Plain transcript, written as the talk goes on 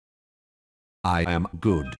I am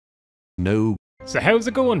good. No. So how's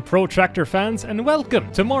it going, Protractor fans, and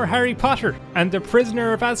welcome to more Harry Potter and the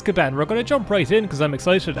Prisoner of Azkaban. We're going to jump right in because I'm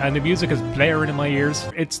excited and the music is blaring in my ears.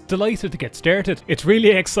 It's delighted to get started. It's really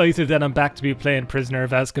excited that I'm back to be playing Prisoner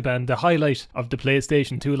of Azkaban, the highlight of the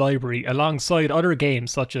PlayStation 2 library, alongside other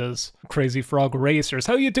games such as Crazy Frog Racers.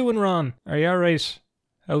 How you doing, Ron? Are you alright?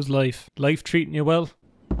 How's life? Life treating you well?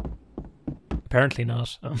 Apparently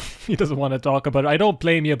not. He doesn't want to talk about it. I don't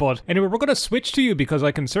blame you, but anyway, we're going to switch to you because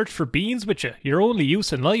I can search for beans with you. Your only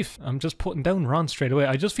use in life. I'm just putting down Ron straight away.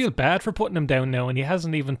 I just feel bad for putting him down now and he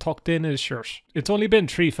hasn't even tucked in his shirt. It's only been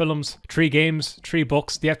 3 films, 3 games, 3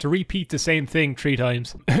 books. They have to repeat the same thing 3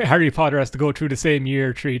 times. Harry Potter has to go through the same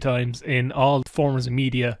year 3 times in all forms of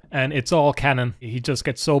media and it's all canon. He just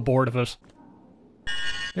gets so bored of it.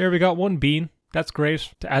 There we got 1 bean. That's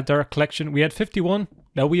great to add to our collection. We had 51.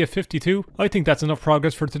 Now we have 52. I think that's enough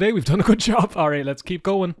progress for today. We've done a good job. Alright, let's keep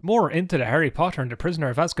going. More into the Harry Potter and the Prisoner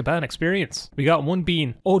of Azkaban experience. We got 1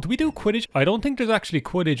 bean. Oh, do we do Quidditch? I don't think there's actually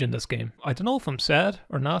Quidditch in this game. I don't know if I'm sad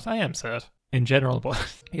or not. I am sad. In general, but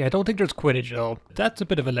yeah, I don't think there's Quidditch at all. That's a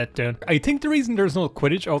bit of a letdown. I think the reason there's no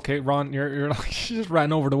Quidditch, okay, Ron, you're like, you just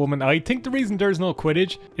ran over the woman. I think the reason there's no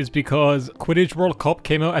Quidditch is because Quidditch World Cup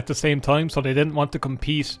came out at the same time, so they didn't want to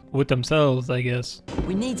compete with themselves, I guess.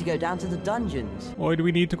 We need to go down to the dungeons. Why do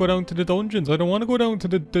we need to go down to the dungeons? I don't want to go down to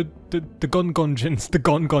the gun-gungeons. The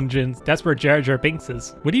gun-gungeons. That's where Jar Jar Binks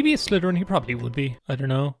is. Would he be a Slytherin? He probably would be. I don't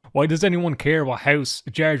know. Why does anyone care what house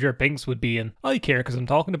Jar Jar Binks would be in? I care because I'm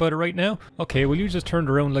talking about it right now. Okay, will you just turn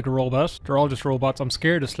around like a robot? They're all just robots. I'm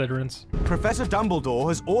scared of Slytherins. Professor Dumbledore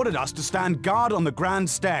has ordered us to stand guard on the grand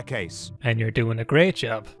staircase. And you're doing a great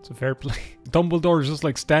job. It's a fair play. Dumbledore's just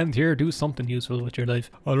like, stand here, do something useful with your life.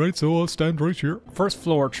 Alright, so I'll stand right here. First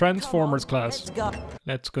floor, Transformers class.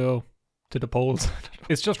 Let's go to the polls.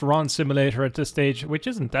 It's just Ron Simulator at this stage, which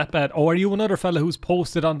isn't that bad. Oh, are you another fella who's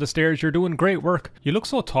posted on the stairs? You're doing great work. You look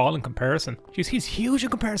so tall in comparison. Jeez, he's huge in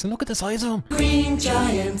comparison. Look at the size of him. Green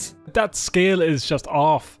giant. That scale is just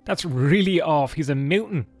off. That's really off. He's a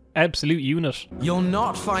mutant. Absolute unit. You'll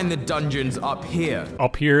not find the dungeons up here.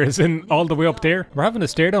 Up here is in all the way up there. We're having a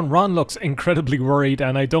stare down. Ron looks incredibly worried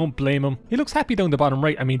and I don't blame him. He looks happy down the bottom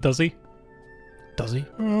right. I mean, does he? Does he?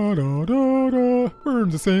 We're in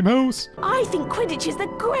the same house. I think Quidditch is the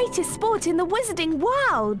greatest sport in the wizarding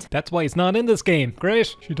world. That's why it's not in this game.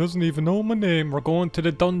 Great. She doesn't even know my name. We're going to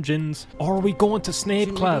the dungeons. Or are we going to Snape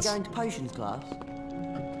Shouldn't class? we be going to potions class?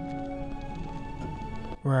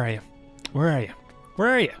 Where are you? Where are you? Where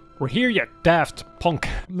are you? We're here, you daft punk.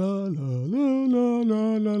 La la la la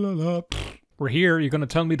la la la la. We're here. You're going to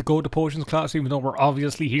tell me to go to potions class even though we're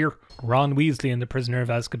obviously here. Ron Weasley and the Prisoner of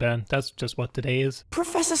Azkaban. That's just what today is.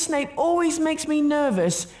 Professor Snape always makes me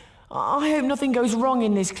nervous. I hope nothing goes wrong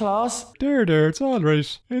in this class. There, it's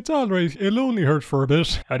alright. It's alright. It'll only hurt for a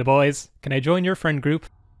bit. Howdy boys. Can I join your friend group?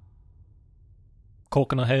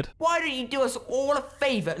 Coconut head. Why don't you do us all a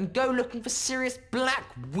favour and go looking for Sirius Black,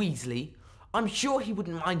 Weasley? I'm sure he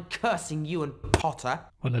wouldn't mind cursing you and Potter.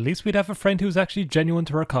 Well, at least we'd have a friend who's actually genuine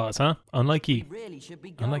to our cause, huh? Unlike ye. Really should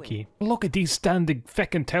be going. Unlike ye. Look at these standing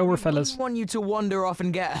feckin' tower fellas. We wouldn't want you to wander off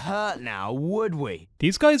and get hurt now, would we?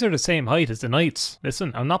 These guys are the same height as the knights.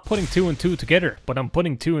 Listen, I'm not putting 2 and 2 together, but I'm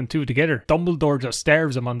putting 2 and 2 together. Dumbledore just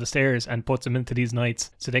starves them on the stairs and puts them into these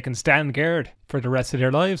knights so they can stand guard for the rest of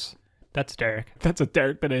their lives. That's dark. That's a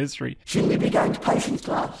dark bit of history. Should we be going to potions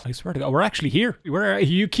class? I swear to God, we're actually here.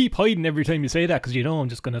 You keep hiding every time you say that because you know I'm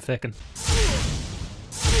just gonna feckin'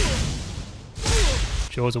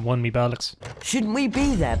 shows a won me bollocks. Shouldn't we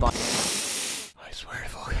be there by... I swear to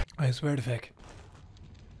fuck. I swear to fuck.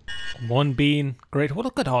 1 bean. Great. Well,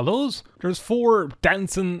 look at all those. There's 4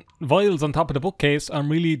 dancing vials on top of the bookcase.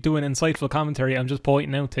 I'm really doing insightful commentary. I'm just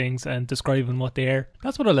pointing out things and describing what they are.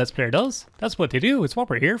 That's what a Let's Player does. That's what they do. It's what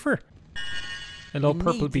we're here for. Hello,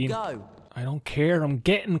 purple bean. Go. I don't care. I'm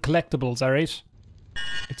getting collectibles, alright?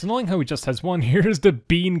 It's annoying how he just has 1. Here's the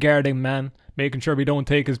bean guarding man. Making sure we don't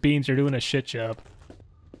take his beans. You're doing a shit job.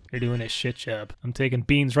 You're doing a shit job. I'm taking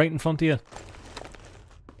beans right in front of you.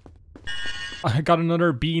 I got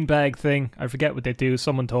another beanbag thing. I forget what they do.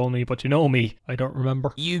 Someone told me, but you know me. I don't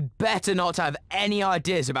remember. You'd better not have any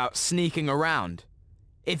ideas about sneaking around.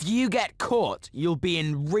 If you get caught, you'll be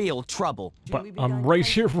in real trouble. But I'm right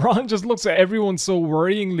here. Ron just looks at everyone so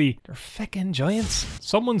worryingly. They're feckin' giants.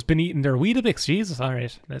 Someone's been eating their Weetabix. Jesus,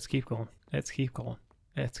 alright. Let's keep going. Let's keep going.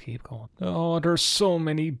 Let's keep going. Oh, there's so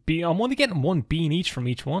many beans. I'm only getting 1 bean each from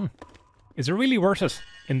each one. Is it really worth it?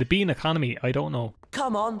 In the bean economy, I don't know.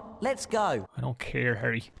 Come on, let's go. I don't care,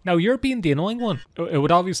 Harry. Now, you're being the annoying one. It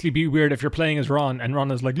would obviously be weird if you're playing as Ron and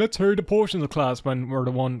Ron is like, let's hurry the potions class when we're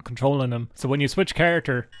the one controlling them. So when you switch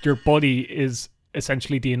character, your buddy is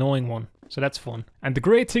essentially the annoying one. So that's fun. And the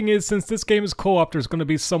great thing is, since this game is co-op, there's going to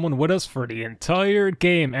be someone with us for the entire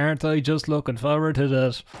game. Aren't I just looking forward to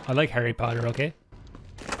that? I like Harry Potter, okay?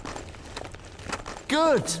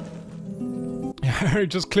 Good. Harry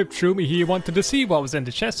just clipped through me. He wanted to see what was in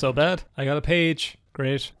the chest so bad. I got a page.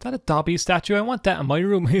 Great. Is that a Dobby statue? I want that in my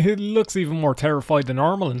room. It looks even more terrified than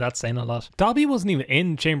normal, and that's saying a lot. Dobby wasn't even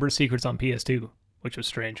in Chamber of Secrets on PS2, which was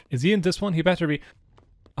strange. Is he in this one? He better be.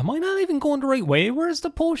 Am I not even going the right way? Where's the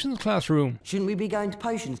potions classroom? Shouldn't we be going to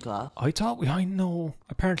potions class? I know.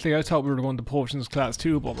 Apparently I thought we were going to potions class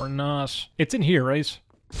too, but we're not. It's in here, right?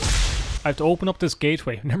 I have to open up this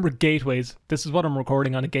gateway. Remember gateways. This is what I'm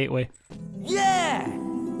recording on a gateway. Yeah!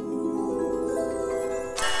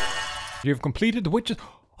 You've completed the witches.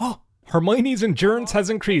 Oh! Hermione's endurance has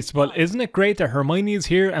increased. Well, isn't it great that Hermione is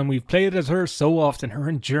here and we've played as her so often? Her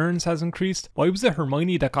endurance has increased. Why was it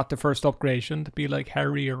Hermione that got the first upgrade? Shouldn't it be like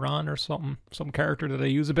Harry or Ron or something? Some character that I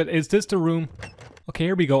use a bit. Is this the room? Okay,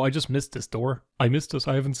 here we go. I just missed this door. I missed this.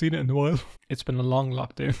 I haven't seen it in a while. It's been a long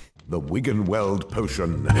lockdown. The Wiggenweld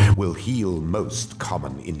potion will heal most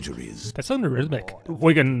common injuries. That sounded rhythmic.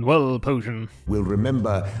 Wiggenweld potion. We'll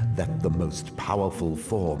remember that the most powerful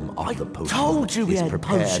form of the potion told you we is had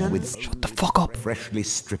prepared potions. with Shut the fuck up. freshly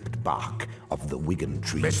stripped bark of the Wiggen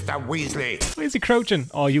tree. Mr. Weasley! Why is he crouching?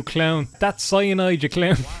 Oh, you clown. That's cyanide, you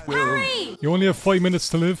clown. Harry! You only have 5 minutes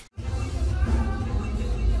to live.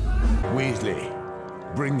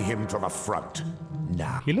 Weasley, bring him to the front.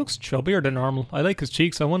 Now. He looks chubbier than normal. I like his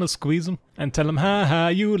cheeks. I want to squeeze him and tell him, ha ha,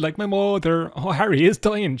 you like my mother. Oh, Harry is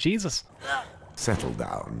dying. Jesus. Settle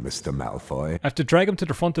down, Mr. Malfoy. I have to drag him to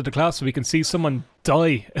the front of the class so we can see someone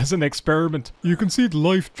die as an experiment. You can see the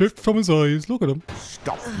life drift from his eyes. Look at him.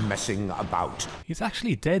 Stop messing about. He's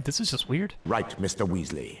actually dead. This is just weird. Right, Mr.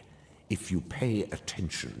 Weasley. If you pay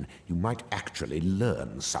attention, you might actually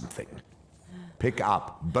learn something. Pick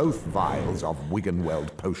up both vials of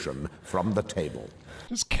Wiggenweld potion from the table.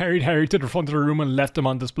 Just carried Harry to the front of the room and left him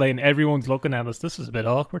on display and everyone's looking at us. This is a bit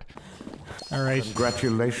awkward. Alright.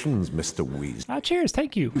 Congratulations, Mr. Weasley. Ah, cheers.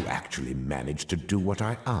 Thank you. You actually managed to do what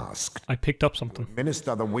I asked. I picked up something.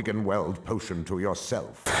 Minister the Wiggenweld potion to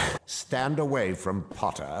yourself. Stand away from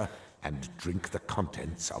Potter and drink the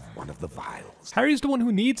contents of one of the vials. Harry's the one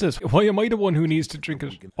who needs it. Why am I the one who needs to drink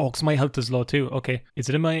it? Oh, because my health is low too. Okay. Is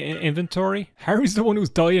it in my inventory? Harry's the one who's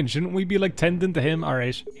dying. Shouldn't we be like tending to him?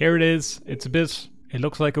 Alright. Here it is. It's a bit... It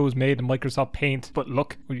looks like it was made in Microsoft Paint. But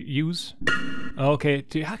look. Use. Okay.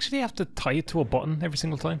 Do you actually have to tie it to a button every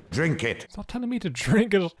single time? Drink it. Stop telling me to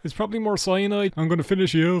drink it. It's probably more cyanide. I'm going to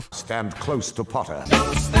finish you off. Stand close to Potter.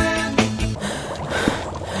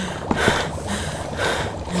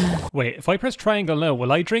 Wait, if I press triangle now,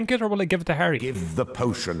 will I drink it or will I give it to Harry? Give the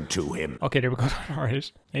potion to him. Okay, there we go.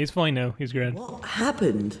 Alright. He's fine now. He's grand. What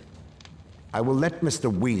happened? I will let Mr.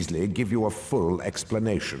 Weasley give you a full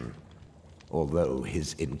explanation. Although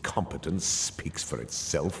his incompetence speaks for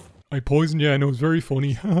itself. I poisoned you and it was very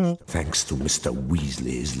funny. Thanks to Mr.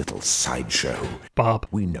 Weasley's little sideshow, Bob.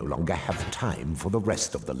 we no longer have time for the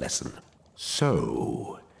rest of the lesson.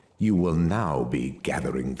 So, you will now be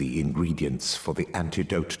gathering the ingredients for the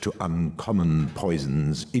antidote to uncommon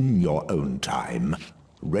poisons in your own time.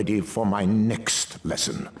 Ready for my next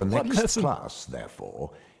lesson. The next lesson? class,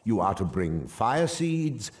 therefore, you are to bring fire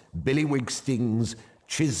seeds, billywig stings,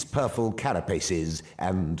 chispurple carapaces,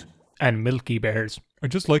 and Milky Bears. I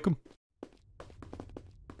just like them.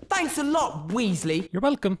 Thanks a lot, Weasley. You're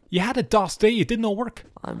welcome. You had a DOS day. You did no work.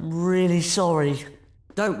 I'm really sorry.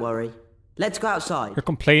 Don't worry. Let's go outside. You're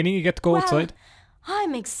complaining you get to go outside.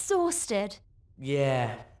 I'm exhausted.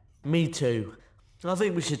 Yeah, me too. I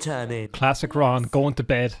think we should turn in. Classic Ron, going to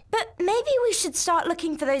bed. But maybe we should start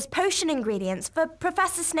looking for those potion ingredients for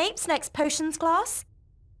Professor Snape's next potions class.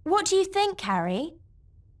 What do you think, Harry?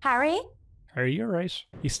 Harry? Harry, you're right.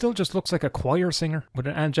 He still just looks like a choir singer with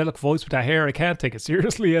an angelic voice with that hair. I can't take it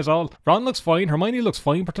seriously at all. Ron looks fine, Hermione looks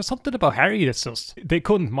fine, but there's something about Harry that's just... They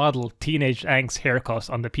couldn't model teenage angst haircut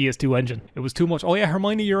on the PS2 engine. It was too much. Oh yeah,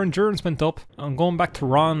 Hermione, your endurance went up. I'm going back to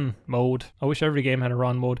Ron mode. I wish every game had a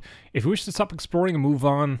Ron mode. If we wish to stop exploring and move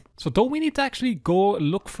on. So don't we need to actually go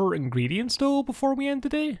look for ingredients though before we end the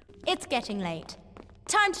day? It's getting late.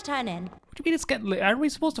 Time to turn in. What do you mean it's getting late? Aren't we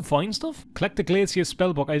supposed to find stuff? Collect the Glacius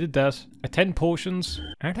spellbook. I did that. 10 potions.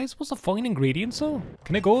 Aren't I supposed to find ingredients though?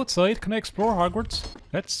 Can I go outside? Can I explore Hogwarts?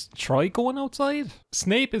 Let's try going outside.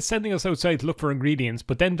 Snape is sending us outside to look for ingredients,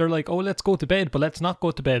 but then they're like, oh, let's go to bed, but let's not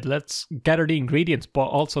go to bed. Let's gather the ingredients, but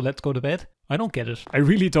also let's go to bed. I don't get it. I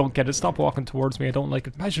really don't get it. Stop walking towards me. I don't like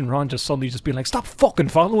it. Imagine Ron just suddenly just being like, stop fucking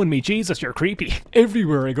following me. Jesus, you're creepy.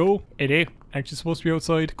 Everywhere I go. Hey, actually supposed to be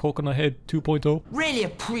outside. Coconut Head 2.0. Really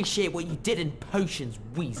appreciate what you did in potions,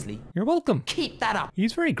 Weasley. You're welcome. Keep that up.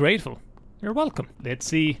 He's very grateful. You're welcome. Let's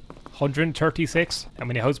see. 136. How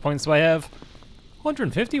many house points do I have?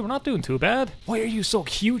 150. We're not doing too bad. Why are you so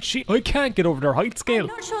cute? I can't get over their height scale.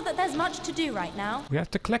 I'm not sure that there's much to do right now. We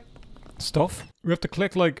have to collect stuff. We have to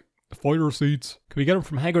collect, like, fire seeds. Can we get them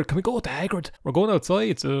from Hagrid? Can we go to Hagrid? We're going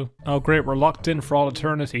outside, so... Oh, great. We're locked in for all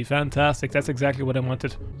eternity. Fantastic. That's exactly what I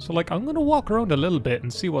wanted. So, like, I'm going to walk around a little bit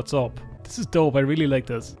and see what's up. This is dope. I really like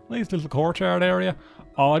this. Nice little courtyard area.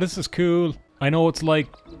 Oh, this is cool. I know it's, like...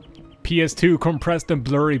 PS2 compressed and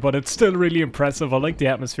blurry, but it's still really impressive. I like the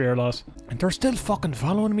atmosphere a lot. And they're still fucking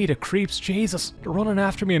following me, the creeps. Jesus, they're running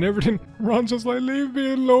after me and everything. Ron's just like, leave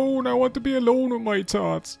me alone. I want to be alone with my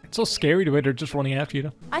thoughts. It's so scary the way they're just running after you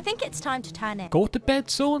though. I think it's time to turn in. Go to bed,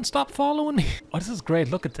 so, and stop following me. Oh, this is great.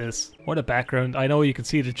 Look at this. What a background. I know you can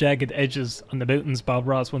see the jagged edges on the mountains. Bob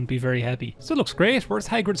Ross wouldn't be very happy. Still looks great. Where's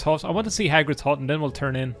Hagrid's hut? I want to see Hagrid's hut and then we'll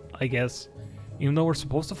turn in, I guess. Even though we're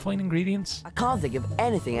supposed to find ingredients. I can't think of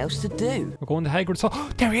anything else to do. We're going to Hagrid's hut. Oh,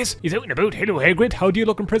 there he is! He's out and about. Hello, Hagrid. How do you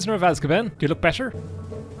look in Prisoner of Azkaban? Do you look better?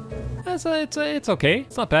 It's okay.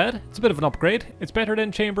 It's not bad. It's a bit of an upgrade. It's better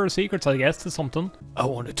than Chamber of Secrets, I guess, to something. I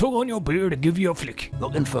want to tug on your beard and give you a flick.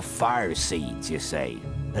 Looking for fire seeds, you say?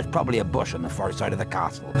 There's probably a bush on the far side of the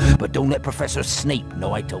castle. But don't let Professor Snape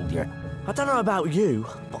know I told you. I don't know about you,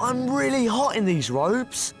 but I'm really hot in these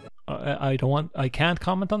robes. I can't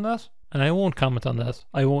comment on that. And I won't comment on that.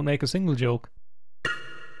 I won't make a single joke.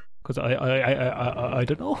 Because I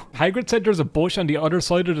don't know. Hagrid said there's a bush on the other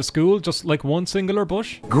side of the school, just like one singular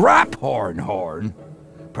bush. Horn.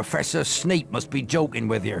 Professor Snape must be joking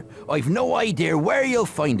with you. I've no idea where you'll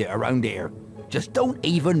find it around here. Just don't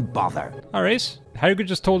even bother. Alright. Hagrid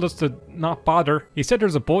just told us to not bother. He said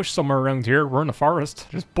there's a bush somewhere around here. We're in a forest.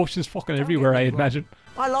 There's bushes fucking everywhere, I imagine.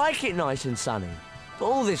 I like it nice and sunny. But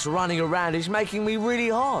all this running around is making me really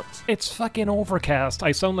hot. It's fucking overcast.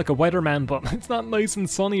 I sound like a weatherman, but it's not nice and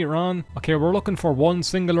sunny, Ron. Okay, we're looking for one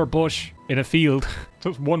singular bush in a field.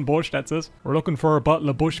 Just one bush, that's it. We're looking for a bottle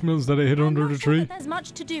of Bushmills that I hid under the tree. There's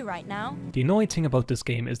much to do right now. The annoying thing about this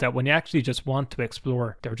game is that when you actually just want to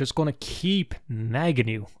explore, they're just going to keep nagging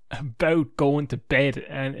you about going to bed,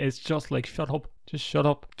 and it's just like, shut up. Just shut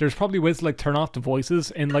up. There's probably ways to like turn off the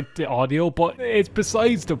voices in like the audio, but it's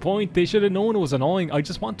besides the point. They should have known it was annoying. I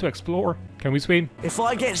just want to explore. Can we swim? If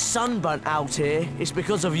I get sunburnt out here, it's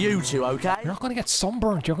because of you two, okay? You're not gonna get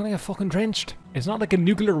sunburnt. You're gonna get fucking drenched. It's not like a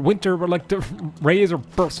nuclear winter where like the rays are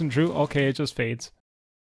bursting through. Okay, it just fades.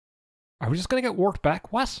 Are we just gonna get worked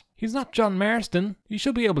back? What? He's not John Marston. He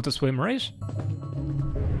should be able to swim, right?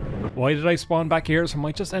 Why did I spawn back here? So I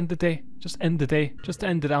might just end the day. Just end the day. Just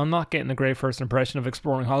end it. I'm not getting a great first impression of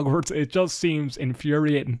exploring Hogwarts. It just seems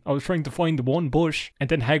infuriating. I was trying to find the one bush, and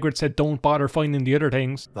then Hagrid said don't bother finding the other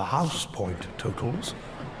things. The house point totals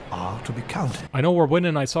are to be counted. I know we're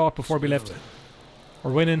winning. I saw it before we left.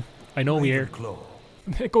 We're winning. I know we're here.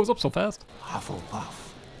 It goes up so fast.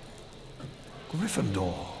 Hufflepuff.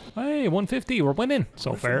 Gryffindor. Hey, 150. We're winning.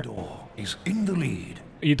 So fair. Gryffindor is in the lead.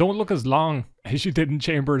 You don't look as long as you did in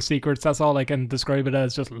Chamber of Secrets. That's all I can describe it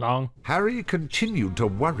as, just long. Harry continued to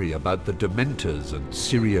worry about the Dementors and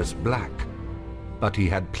Sirius Black, but he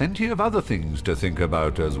had plenty of other things to think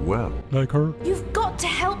about as well. Like her? You've got to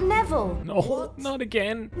help Neville. No, not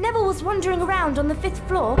again. Neville was wandering around on the 5th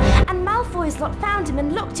floor, and Malfoy's lot found him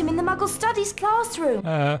and locked him in the Muggle Studies classroom.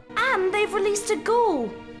 And they've released a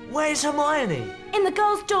ghoul. Where's Hermione? In the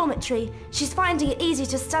girls' dormitory. She's finding it easy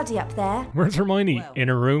to study up there. Where's Hermione? In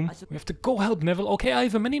her room? We have to go help Neville. Okay, I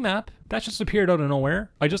have a mini-map. That just appeared out of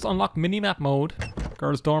nowhere. I just unlocked mini-map mode.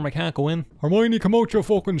 Girls' dorm, I can't go in. Hermione, come out your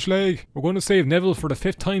fucking schlag. We're going to save Neville for the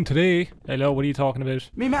 5th time today. Hello, what are you talking about?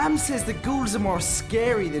 Me mum says the ghouls are more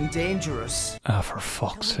scary than dangerous. Ah, for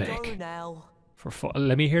fuck's sake.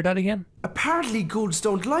 Let me hear that again. Apparently ghouls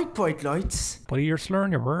don't like bright lights. Buddy, you're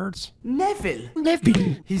slurring your words. Neville.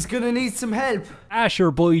 He's gonna need some help. Ah, sure,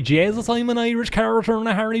 boy, Jesus, I'm an Irish character in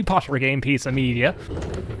a Harry Potter game piece of media.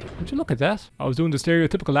 Would you look at that? I was doing the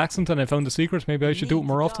stereotypical accent and I found the secret. Maybe I should do it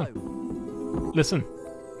more often. Listen,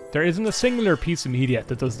 there isn't a singular piece of media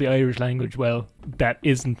that does the Irish language well that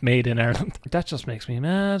isn't made in Ireland. That just makes me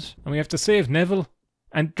mad. And we have to save Neville.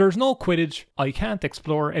 And there's no Quidditch. I can't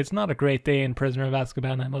explore. It's not a great day in Prisoner of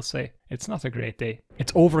Azkaban, I must say. It's not a great day.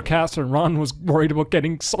 It's overcast and Ron was worried about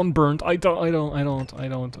getting sunburned. I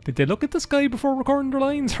don't. Did they look at the sky before recording their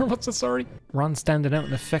lines, or what's the story? Ron's standing out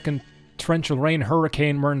in a feckin' torrential rain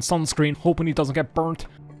hurricane wearing sunscreen, hoping he doesn't get burnt.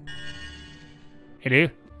 Hello?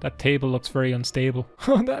 That table looks very unstable.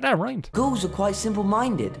 that rhymed. Ghouls are quite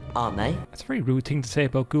simple-minded, aren't they? That's a very rude thing to say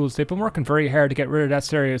about ghouls. They've been working very hard to get rid of that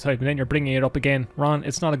stereotype, and then you're bringing it up again. Ron,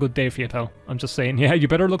 it's not a good day for you, pal. I'm just saying, yeah, you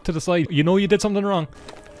better look to the side. You know you did something wrong.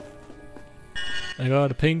 I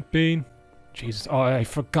got a pink bean. Jesus, oh, I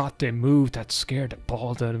forgot they moved. That scared the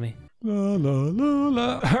balls out of me. La la la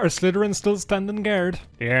la. Are Slytherins still standing guard?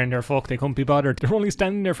 They are, and they're fucked. They couldn't be bothered. They're only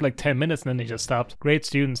standing there for like 10 minutes and then they just stopped. Great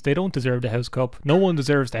students. They don't deserve the house cup. No one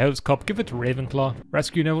deserves the house cup. Give it to Ravenclaw.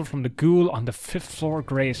 Rescue Neville from the ghoul on the 5th floor.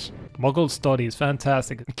 Great. Muggle studies.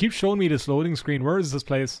 Fantastic. It keeps showing me this loading screen. Where is this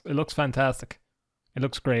place? It looks fantastic. It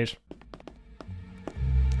looks great.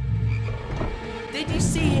 Did you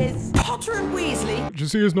see his Potter and Weasley? Did you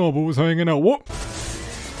see his noble was hanging out? What?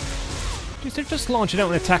 They're just launching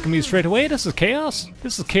out and attacking me straight away. This is chaos.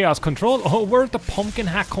 This is chaos control. Oh, where'd the pumpkin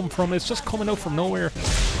hat come from? It's just coming out from nowhere.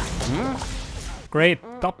 Great.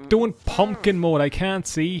 Stop doing pumpkin mode. I can't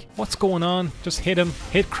see. What's going on? Just hit him.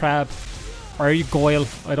 Hit Crab. Or are you Goyle?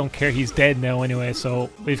 I don't care. He's dead now anyway, so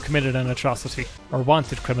we've committed an atrocity. Or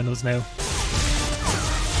wanted criminals now.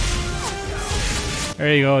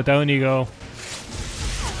 There you go. Down you go.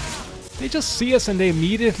 They just see us and they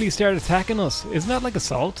immediately start attacking us. Isn't that like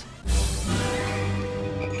assault?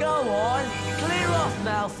 Go on, clear off,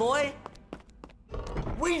 Malfoy.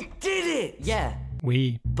 We did it! Yeah.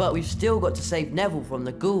 But we've still got to save Neville from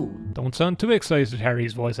the ghoul. Don't sound too excited,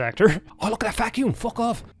 Harry's voice actor. Oh, look at that vacuum. Fuck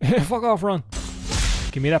off. Fuck off, Ron.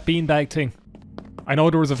 Give me that beanbag thing. I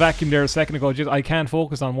know there was a vacuum there a second ago. Just, I can't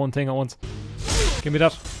focus on one thing at once. Give me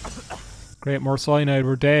that. Great, more cyanide.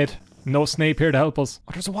 We're dead. No Snape here to help us.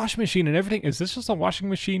 Oh, there's a washing machine and everything. Is this just a washing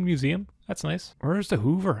machine museum? That's nice. Where's the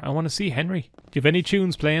Hoover? I want to see Henry. Do you have any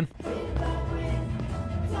tunes playing?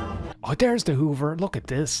 Oh, there's the Hoover. Look at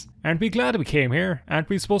this. Aren't we glad we came here? Aren't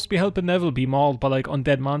we supposed to be helping Neville be mauled by like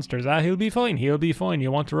undead monsters? Ah, he'll be fine. He'll be fine.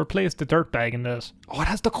 You want to replace the dirtbag in this. Oh, it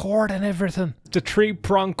has the cord and everything. It's a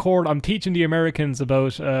 3-prong cord. I'm teaching the Americans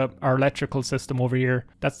about our electrical system over here.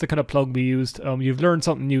 That's the kind of plug we used. You've learned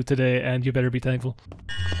something new today and you better be thankful.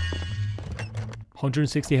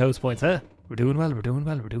 160 house points, huh? We're doing well, we're doing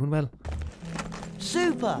well, we're doing well.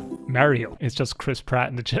 Super! Mario. It's just Chris Pratt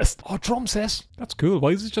in the chest. Oh, drum set. That's cool. Why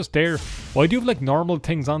is it just there? Why do you have like normal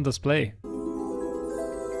things on display?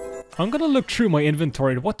 I'm gonna look through my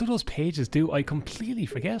inventory. What do those pages do? I completely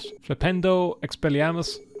forget. Flipendo,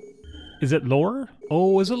 Expelliarmus. Is it lore?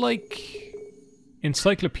 Oh, is it like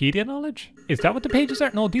encyclopedia knowledge? Is that what the pages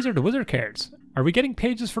are? No, these are the wizard cards. Are we getting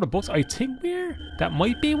pages for the books? I think we are. That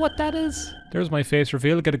might be what that is. There's my face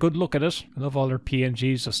reveal. Get a good look at it. I love all their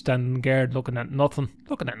PNGs just standing guard looking at nothing.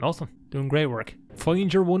 Looking at nothing. Doing great work.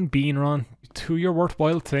 Find your one bean, Ron. Do your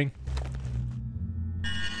worthwhile thing.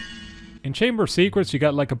 In Chamber of Secrets, you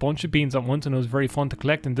got like a bunch of beans at once and it was very fun to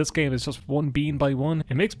collect. In this game, it's just one bean by one.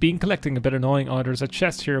 It makes bean collecting a bit annoying. Oh, there's a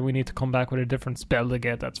chest here. We need to come back with a different spell to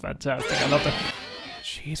get. That's fantastic. I love that.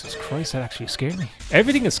 Jesus Christ, that actually scared me.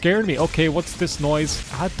 Everything is scaring me. Okay, what's this noise?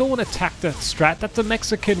 Don't attack the Strat. That's a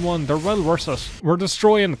Mexican one. They're well worth it. We're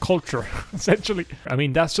destroying culture, essentially. I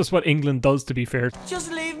mean, that's just what England does, to be fair.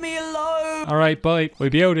 Just leave me alone! Alright, bye. We'll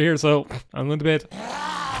be out of here, so I'm going to bed. Do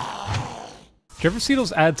you ever see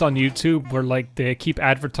those ads on YouTube where like they keep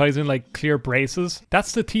advertising like clear braces?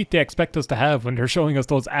 That's the teeth they expect us to have when they're showing us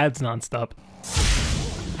those ads non-stop.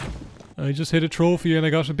 I just hit a trophy and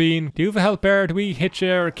I got a bean. Do you have a help bear? Do we hit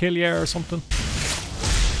you or kill you or something?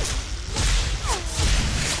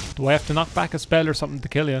 Do I have to knock back a spell or something to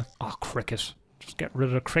kill you? Oh, cricket. Just get rid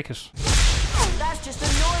of the cricket. That's just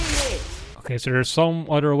annoying me. Okay, so there's some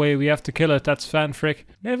other way we have to kill it. That's fanfrick.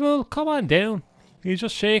 Neville, come on down. He's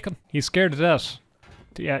just shaking. He's scared of that.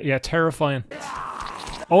 Yeah, terrifying.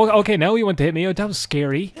 Oh, okay, now he went to hit me. Oh, that was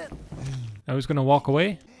scary. I was gonna walk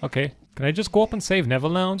away. Okay. Can I just go up and save Neville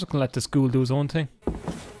now? I'm just gonna let this ghoul do his own thing.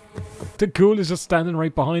 The ghoul is just standing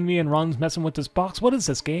right behind me and Ron's messing with this box. What is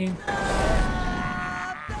this game?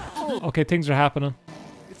 Okay, things are happening.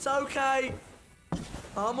 It's okay.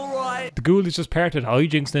 I'm alright. The ghoul is just parted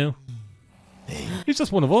hijinks now. He's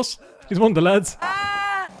just one of us. He's one of the lads.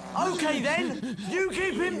 Okay then, you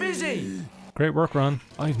keep him busy. Great work, Ron.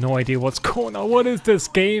 I have no idea what's going on. What is this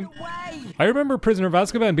game? I remember Prisoner of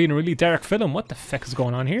Azkaban being a really dark film. What the fuck is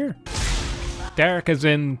going on here? Dark as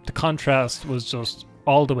in the contrast was just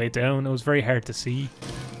all the way down. It was very hard to see.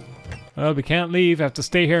 Well, we can't leave. I have to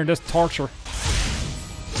stay here in this torture.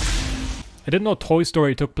 I didn't know Toy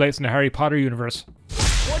Story took place in the Harry Potter universe.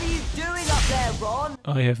 What are you doing up there, Ron?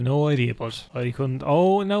 I have no idea, but I couldn't.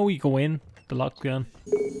 Oh, now we go in. The lock's gone.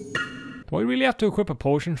 Do I really have to equip a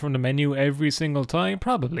potion from the menu every single time?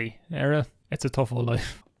 Probably. Era, it's a tough old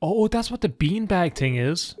life. Oh, that's what the beanbag thing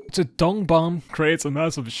is. It's a dung bomb. Creates a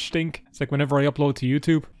massive stink. It's like whenever I upload to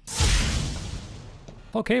YouTube.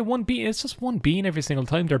 Okay, one bean. It's just one bean every single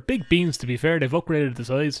time. They're big beans, to be fair. They've upgraded the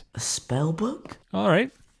size. A spell book? Alright.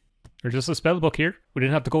 There's just a spell book here. We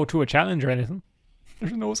didn't have to go through a challenge or anything.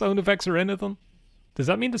 There's no sound effects or anything. Does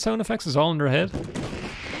that mean the sound effects is all in their head?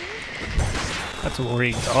 That's a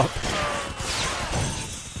worrying thought.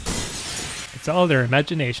 It's all their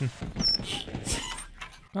imagination.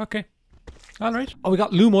 Okay. Alright. Oh, we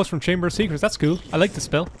got Lumos from Chamber of Secrets. That's cool. I like the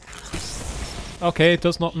spell. Okay, it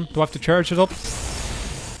does nothing. Do I have to charge it up?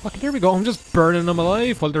 Okay, there we go. I'm just burning them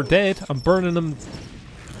alive while they're dead. I'm burning them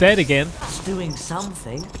dead again. It's doing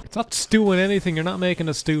something. It's not stewing anything. You're not making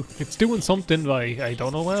a stew. It's doing something. I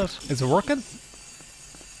don't know what. Is it working?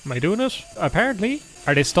 Am I doing it? Apparently.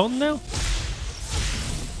 Are they stunned now?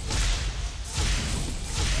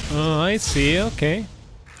 Oh, I see. Okay.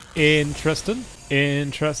 Interesting.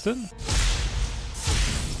 Interesting.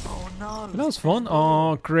 Oh no. That was fun.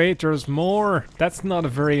 Oh, great. There's more. That's not a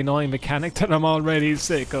very annoying mechanic that I'm already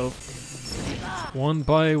sick of. One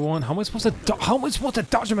by one. How am I supposed to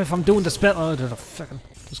dodge him if I'm doing the spell? Oh, there's a fucking...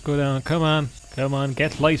 Just go down. Come on. Come on.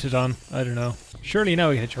 Get lighted on. I don't know. Surely now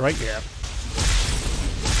I hit you right here.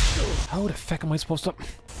 How the fuck am I supposed to...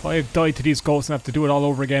 If I died to these ghosts and have to do it all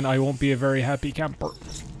over again, I won't be a very happy camper.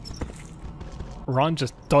 Ron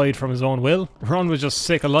just died from his own will. Ron was just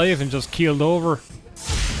sick alive and just keeled over.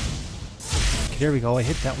 Okay, there we go, I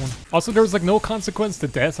hit that one. Also, there was like no consequence to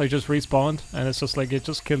death. I just respawned and it's just like it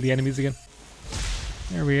just killed the enemies again.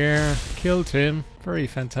 There we are. Killed him. Very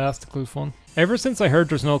fantastically fun. Ever since I heard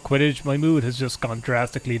there's no Quidditch, my mood has just gone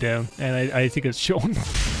drastically down. And I think it's shown.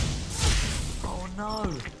 Oh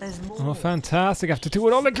no, there's more. Oh, fantastic. I have to do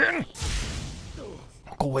it all again. Go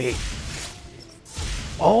away.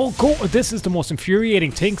 Oh, go! This is the most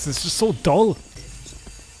infuriating thing because it's just so dull.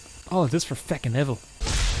 Oh, this for feckin' evil.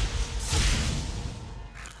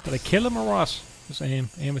 Did I kill him or what? Just aim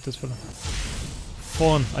at this fella.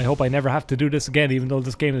 Fun. I hope I never have to do this again, even though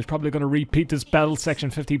this game is probably going to repeat this battle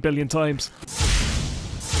section 50 billion times.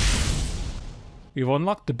 We've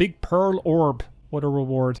unlocked the big pearl orb. What a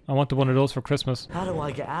reward. I wanted one of those for Christmas. How do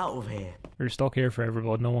I get out of here? You're stuck here forever,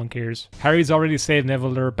 bud. No one cares. Harry's already saved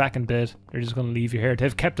Neville. They're back in bed. They're just going to leave you here.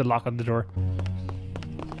 They've kept a lock on the door.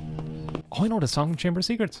 Oh, I know the song from Chamber of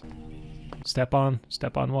Secrets. Step on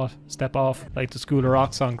what? Step off. Like the School of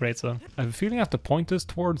Rock song. Great song. I have a feeling I have to point this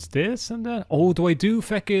towards this and then... Oh, do I do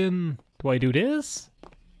feckin'... Do I do this?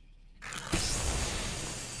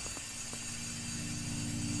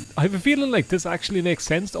 I have a feeling like this actually makes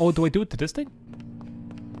sense. Oh, do I do it to this thing?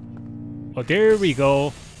 Oh, there we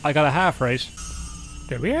go. I got a half right.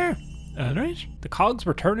 There we are. Alright. The cogs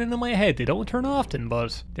were turning in my head. They don't turn often,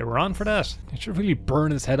 but they were on for that. I should really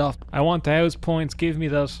burn his head off. I want the house points. Give me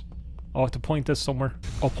that. Oh, I have to point this somewhere.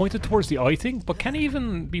 Oh, point it towards the eye thing? But can it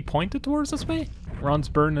even be pointed towards this way? Ron's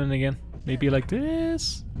burning again. Maybe like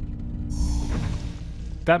this?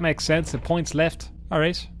 That makes sense. It points left.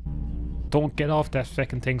 Alright. Don't get off that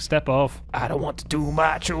fucking thing. Step off. I don't want to do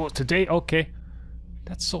machos today. Okay.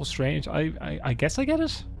 That's so strange. I guess I get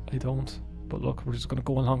it. I don't. But look, we're just going to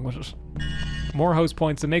go along with it. More house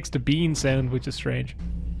points. It makes the bean sound, which is strange.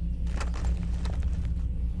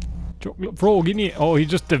 Bro, give me... Oh, he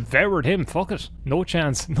just devoured him. Fuck it. No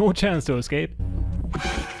chance. No chance to escape.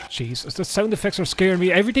 Jesus, the sound effects are scaring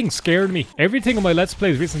me. Everything scared me. Everything in my Let's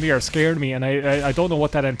Plays recently are scared me, and I don't know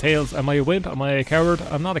what that entails. Am I a wimp? Am I a coward?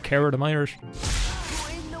 I'm not a coward, I'm Irish.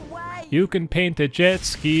 You can paint a jet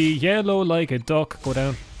ski yellow like a duck. Go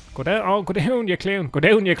down. Go down. Oh, go down, you clown. Go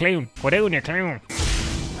down, you clown. Go down, you clown.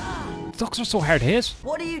 Ducks are so hard to hit.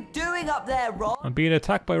 What are you doing up there, Ron? I'm being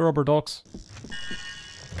attacked by rubber ducks.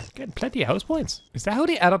 Getting plenty of house points. Is that how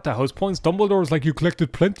they add up the house points? Dumbledore's like, you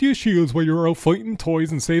collected plenty of shields while you were out fighting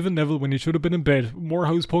toys and saving Neville when you should have been in bed. More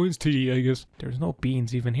house points to you, I guess. There's no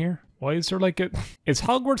beans even here. Why is there like a... Is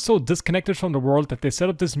Hogwarts so disconnected from the world that they set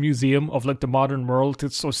up this museum of like the modern world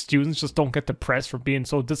so students just don't get depressed for being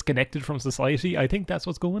so disconnected from society? I think that's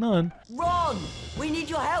what's going on. Ron, we need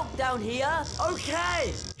your help down here.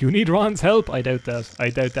 Okay. You need Ron's help? I doubt that. I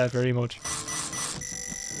doubt that very much.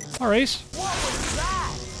 Alright. What was that?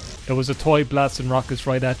 It was a toy blasting rockets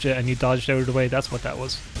right at you and you dodged out of the way. That's what that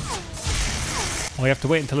was. Oh, I have to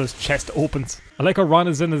wait until his chest opens. I like how Ron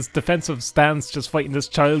is in his defensive stance just fighting this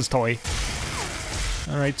child's toy.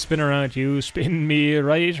 Alright, spin around you. Spin me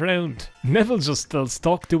right round. Neville's just still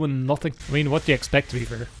stuck doing nothing. I mean, what do you expect to be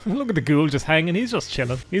fair? Look at the ghoul just hanging. He's just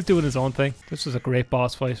chilling. He's doing his own thing. This is a great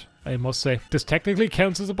boss fight, I must say. This technically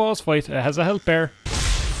counts as a boss fight. It has a health bar.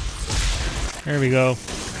 There we go.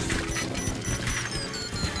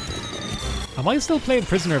 Am I still playing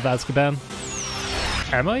Prisoner of Azkaban?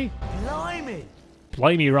 Am I? Blimey!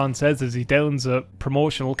 Blimey, Ron says as he downs a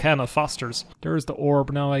promotional can of Foster's. There's the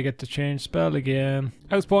orb, now I get to change spell again.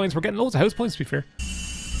 House points, we're getting loads of house points to be fair.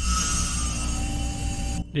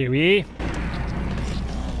 Here we.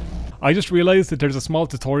 I just realised that there's a small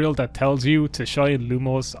tutorial that tells you to shine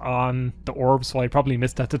Lumos on the orb, so I probably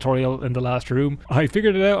missed that tutorial in the last room. I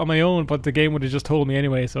figured it out on my own, but the game would have just told me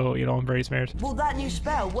anyway, so, you know, I'm very smart. Will that new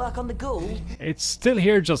spell work on the ghoul? It's still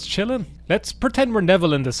here just chilling. Let's pretend we're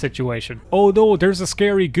Neville in this situation. Oh no, there's a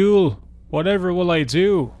scary ghoul. Whatever will I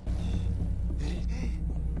do?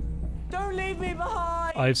 Don't leave me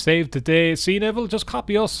behind! I've saved the day. See, Neville, just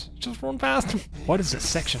copy us. Just run past him. What is this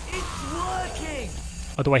section? It's working!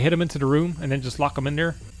 Oh, do I hit him into the room and then just lock him in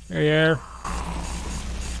there? There you are.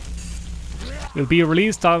 Will be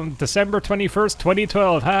released on December 21st,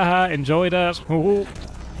 2012. Haha, enjoy that. Ooh.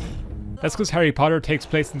 That's because Harry Potter takes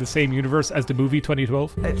place in the same universe as the movie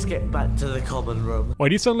 2012. Let's get back to the common room. Why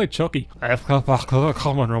do you sound like Chucky? Let's get back to the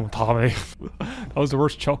common room, Tommy. That was the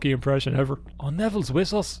worst Chucky impression ever. Oh, Neville's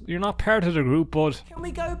with us. You're not part of the group, bud. Can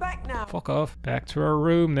we go back now? Fuck off. Back to our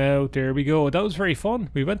room now. There we go. That was very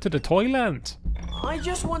fun. We went to the Toyland. I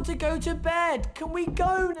just want to go to bed. Can we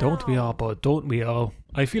go now? Don't we all, bud? Don't we all?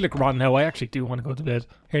 I feel like Ron now. I actually do want to go to bed.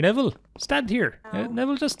 Here, Neville. Stand here.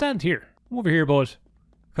 Neville, just stand here. Come over here, bud.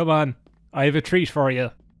 Come on. I have a treat for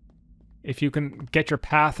you. If you can get your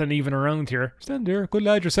path and even around here. Stand there. Good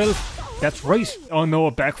lad yourself. That's right. Oh no,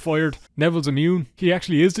 it backfired. Neville's immune. He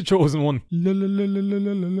actually is the chosen one. La la la la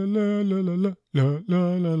la la la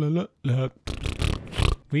la la la la.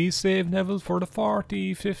 We saved Neville for the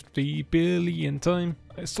 40, 50 billion time.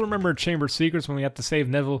 I still remember Chamber of Secrets when we had to save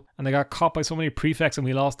Neville and I got caught by so many prefects and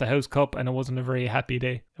we lost the house cup and it wasn't a very happy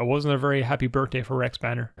day. It wasn't a very happy birthday for Rex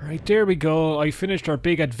Banner. Right, there we go. I finished our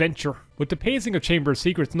big adventure. With the pacing of Chamber of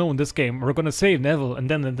Secrets knowing this game, we're going to save Neville and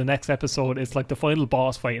then in the next episode it's like the final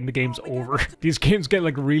boss fight and the game's over. These games get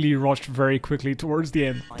like really rushed very quickly towards the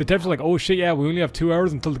end. The devs are like, oh shit, yeah, we only have 2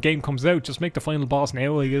 hours until the game comes out. Just make the final boss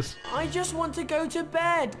now, I guess. I just want to go to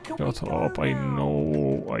bed. Can Shut up, I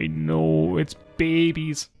know, it's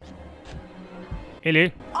babies. Hello?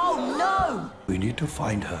 Oh no! We need to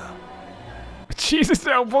find her. Jesus,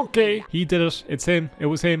 okay. He did it. It's him. It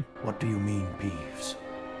was him. What do you mean, Peeves?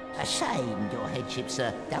 A shame your headship,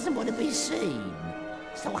 sir, doesn't want to be seen.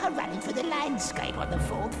 So I'm running for the landscape on the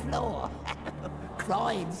 4th floor.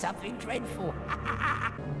 Crying something dreadful.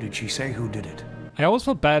 Did she say who did it? I always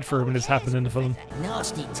felt bad for him when this happened in the film.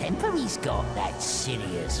 Nasty temper he's got, that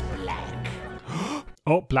Sirius Black.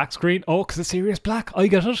 Oh, black screen. Oh, because it's Sirius Black. I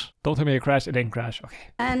get it. Don't tell me it crashed. It didn't crash. Okay.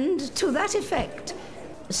 And to that effect,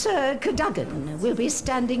 Sir Cadogan will be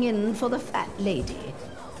standing in for the fat lady.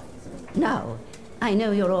 Now, I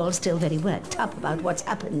know you're all still very worked up about what's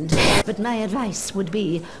happened, but my advice would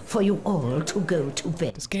be for you all to go to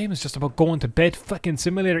bed. This game is just about going to bed. Fucking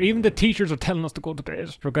simulator. Even the teachers are telling us to go to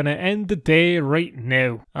bed. We're gonna end the day right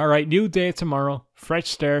now. Alright, new day tomorrow. Fresh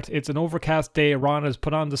start. It's an overcast day. Ron has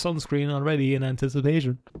put on the sunscreen already in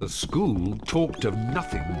anticipation. The school talked of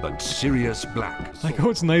nothing but Sirius Black. I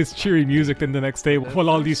know it's nice cheery music then the next day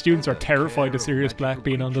while all these students are terrified of Sirius Black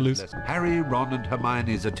being on the loose. Harry, Ron and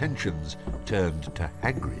Hermione's attentions turned to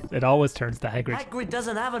Hagrid. It always turns to Hagrid. Hagrid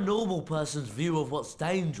doesn't have a normal person's view of what's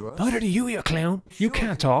dangerous. Neither do you, you clown. You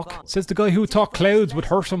can't talk. Says the guy who thought clouds would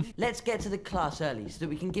hurt him. Let's get to the class early so that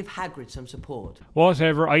we can give Hagrid some support.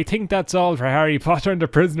 Whatever. I think that's all for Harry Potter and the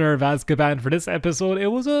Prisoner of Azkaban for this episode. It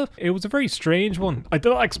was a very strange one. I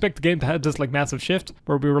didn't expect the game to have this like massive shift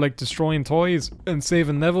where we were like destroying toys and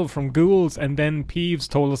saving Neville from ghouls, and then Peeves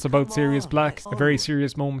told us about Sirius Black, a very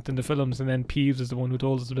serious moment in the films, and then Peeves is the one who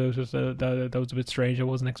told us about it. That was a bit strange. I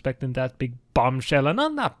wasn't expecting that big bombshell, and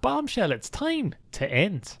on that bombshell it's time to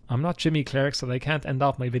end. I'm not Jimmy Clark, so I can't end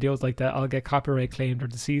off my videos like that. I'll get copyright claimed or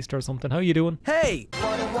deceased or something. How you doing? Hey!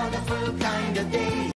 What a wonderful kind of day.